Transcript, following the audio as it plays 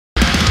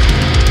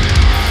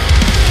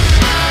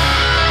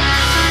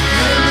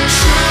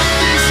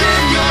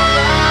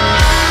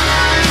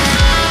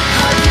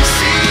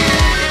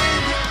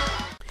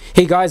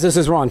Hey guys, this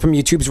is Ron from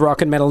YouTube's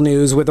Rock and Metal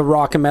News with a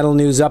Rock and Metal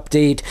News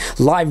update.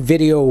 Live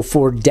video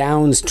for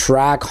Down's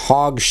track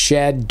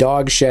Hogshead.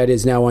 Dogshead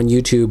is now on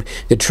YouTube.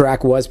 The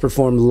track was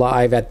performed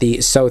live at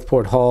the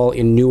Southport Hall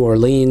in New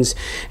Orleans.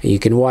 You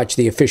can watch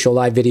the official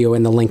live video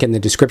in the link in the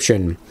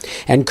description.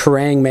 And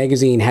Kerrang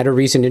magazine had a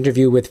recent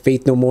interview with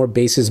Faith No More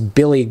bassist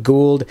Billy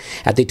Gould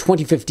at the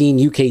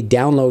 2015 UK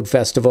Download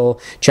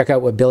Festival. Check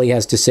out what Billy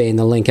has to say in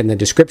the link in the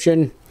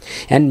description.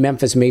 And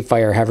Memphis May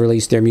Fire have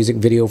released their music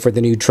video for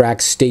the new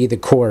track Stay the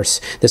Course.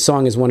 The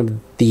song is one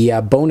of the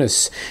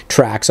bonus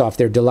tracks off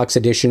their deluxe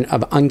edition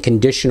of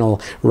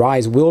Unconditional.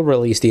 Rise will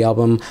release the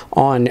album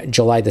on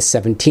July the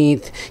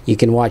 17th. You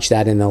can watch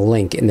that in the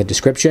link in the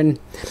description.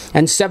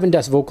 And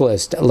Sevendust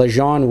vocalist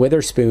Lejean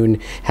Witherspoon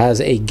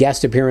has a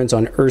guest appearance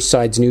on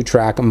Earthside's new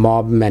track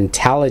Mob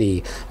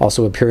Mentality.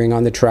 Also appearing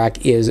on the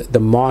track is the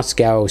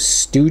Moscow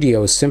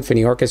Studio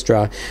Symphony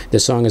Orchestra. The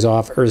song is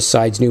off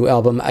Earthside's new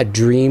album A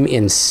Dream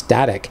in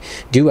Static,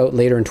 due out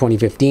later in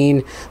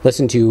 2015.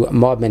 Listen to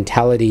Mob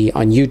Mentality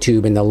on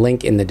YouTube in the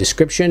link in the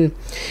description.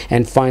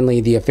 And finally,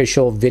 the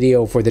official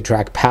video for the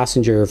track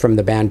Passenger from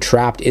the band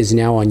Trapt is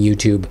now on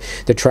YouTube.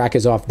 The track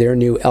is off their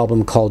new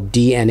album called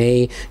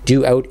DNA,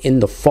 due out in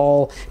the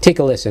fall. Take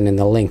a listen in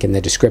the link in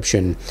the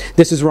description.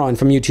 This is Ron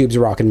from YouTube's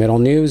Rock and Metal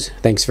News.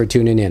 Thanks for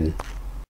tuning in.